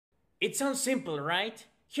It sounds simple, right?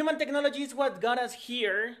 Human technology is what got us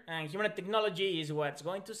here, and human technology is what's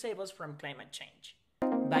going to save us from climate change.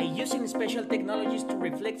 By using special technologies to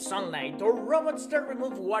reflect sunlight or robots that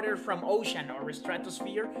remove water from ocean or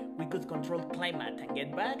stratosphere, we could control climate and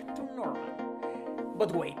get back to normal.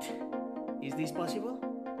 But wait, is this possible?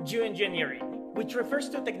 Geoengineering, which refers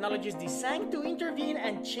to technologies designed to intervene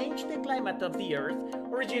and change the climate of the Earth,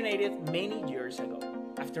 originated many years ago.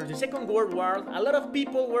 After the Second World War, a lot of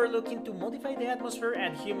people were looking to modify the atmosphere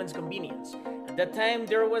at humans' convenience. At that time,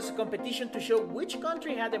 there was a competition to show which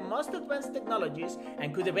country had the most advanced technologies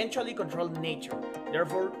and could eventually control nature,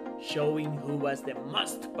 therefore showing who was the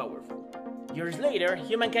most powerful. Years later,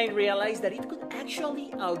 humankind realized that it could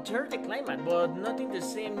actually alter the climate, but not in the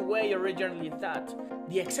same way originally thought.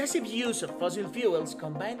 The excessive use of fossil fuels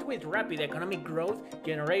combined with rapid economic growth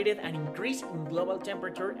generated an increase in global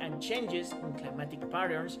temperature and changes in climatic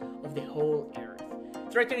patterns of the whole Earth,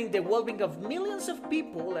 threatening the well-being of millions of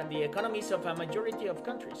people and the economies of a majority of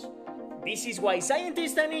countries. This is why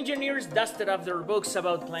scientists and engineers dusted off their books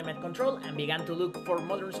about climate control and began to look for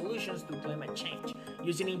modern solutions to climate change,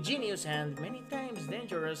 using ingenious and many times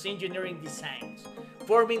dangerous engineering designs,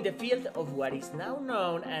 forming the field of what is now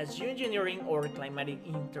known as geoengineering or climatic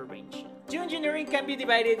intervention. Geoengineering can be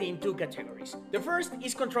divided in two categories. The first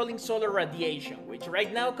is controlling solar radiation, which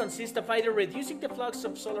right now consists of either reducing the flux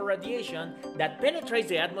of solar radiation that penetrates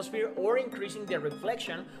the atmosphere or increasing the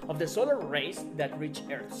reflection of the solar rays that reach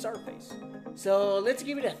Earth's surface. So let's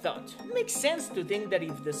give it a thought. It makes sense to think that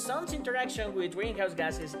if the sun's interaction with greenhouse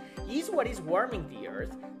gases is what is warming the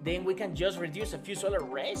Earth, then we can just reduce a few solar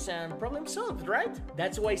rays and problem solved, right?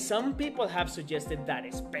 That's why some people have suggested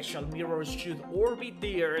that special mirrors should orbit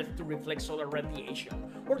the Earth to reflect solar radiation,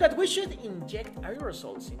 or that we should inject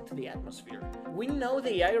aerosols into the atmosphere. We know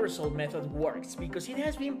the aerosol method works because it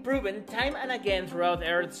has been proven time and again throughout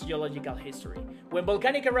Earth's geological history. When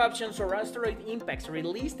volcanic eruptions or asteroid impacts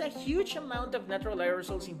released a huge amount of natural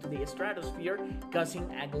aerosols into the stratosphere,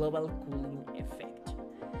 causing a global cooling effect.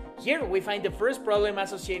 Here we find the first problem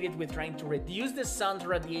associated with trying to reduce the sun's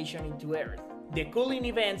radiation into Earth. The cooling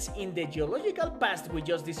events in the geological past we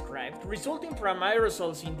just described, resulting from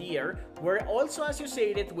aerosols in the air, were also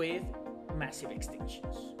associated with massive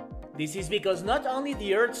extinctions. This is because not only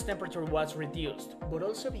the Earth's temperature was reduced, but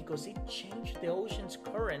also because it changed the ocean's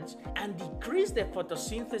currents and decreased the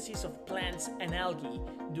photosynthesis of plants and algae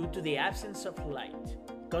due to the absence of light,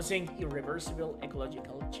 causing irreversible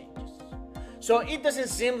ecological changes. So it doesn't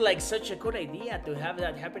seem like such a good idea to have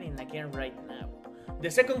that happening again right now.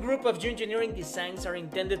 The second group of geoengineering designs are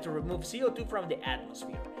intended to remove CO2 from the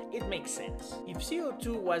atmosphere. It makes sense. If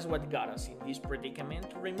CO2 was what got us in this predicament,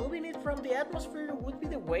 removing it from the atmosphere would be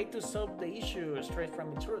the way to solve the issue straight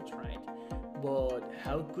from its roots, right? But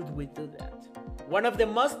how could we do that? One of the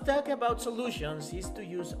most talked about solutions is to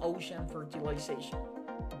use ocean fertilization.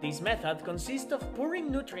 This method consists of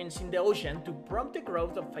pouring nutrients in the ocean to prompt the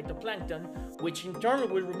growth of phytoplankton, which in turn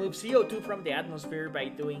will remove CO2 from the atmosphere by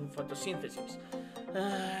doing photosynthesis.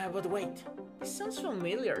 But wait, this sounds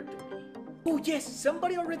familiar to me. Oh yes,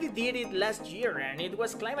 somebody already did it last year, and it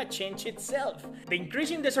was climate change itself. The increase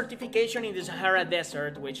in desertification in the Sahara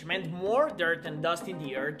Desert, which meant more dirt and dust in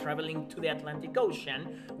the air traveling to the Atlantic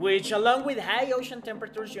Ocean, which along with high ocean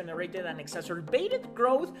temperatures generated an exacerbated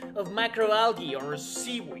growth of macroalgae or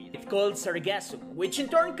seaweed called sargassum, which in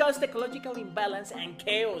turn caused ecological imbalance and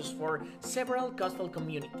chaos for several coastal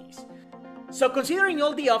communities. So considering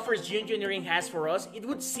all the offers geoengineering has for us, it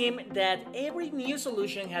would seem that every new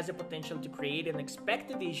solution has the potential to create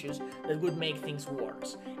unexpected issues that would make things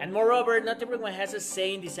worse. And moreover, not everyone has a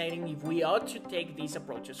say in deciding if we ought to take these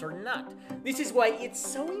approaches or not. This is why it's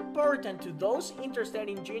so important to those interested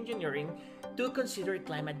in geoengineering to consider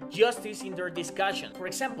climate justice in their discussion. For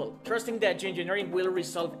example, trusting that geoengineering will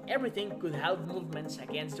resolve everything could help movements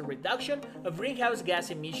against the reduction of greenhouse gas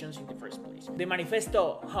emissions in the first place. The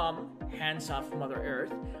manifesto Hands Off Mother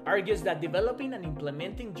Earth argues that developing and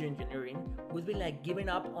implementing geoengineering would be like giving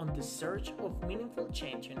up on the search of meaningful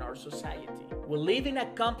change in our society. We live in a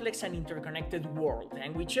complex and interconnected world,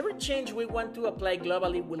 and whichever change we want to apply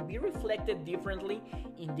globally will be reflected differently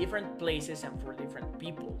in different places and for different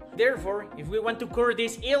people. Therefore, if we want to cure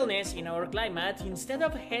this illness in our climate, instead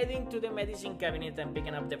of heading to the medicine cabinet and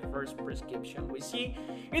picking up the first prescription we see,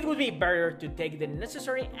 it would be better to take the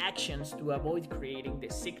necessary actions to avoid creating the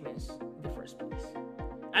sickness in the first place.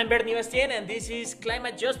 I'm Bernie Bastien, and this is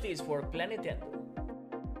Climate Justice for Planet Endo.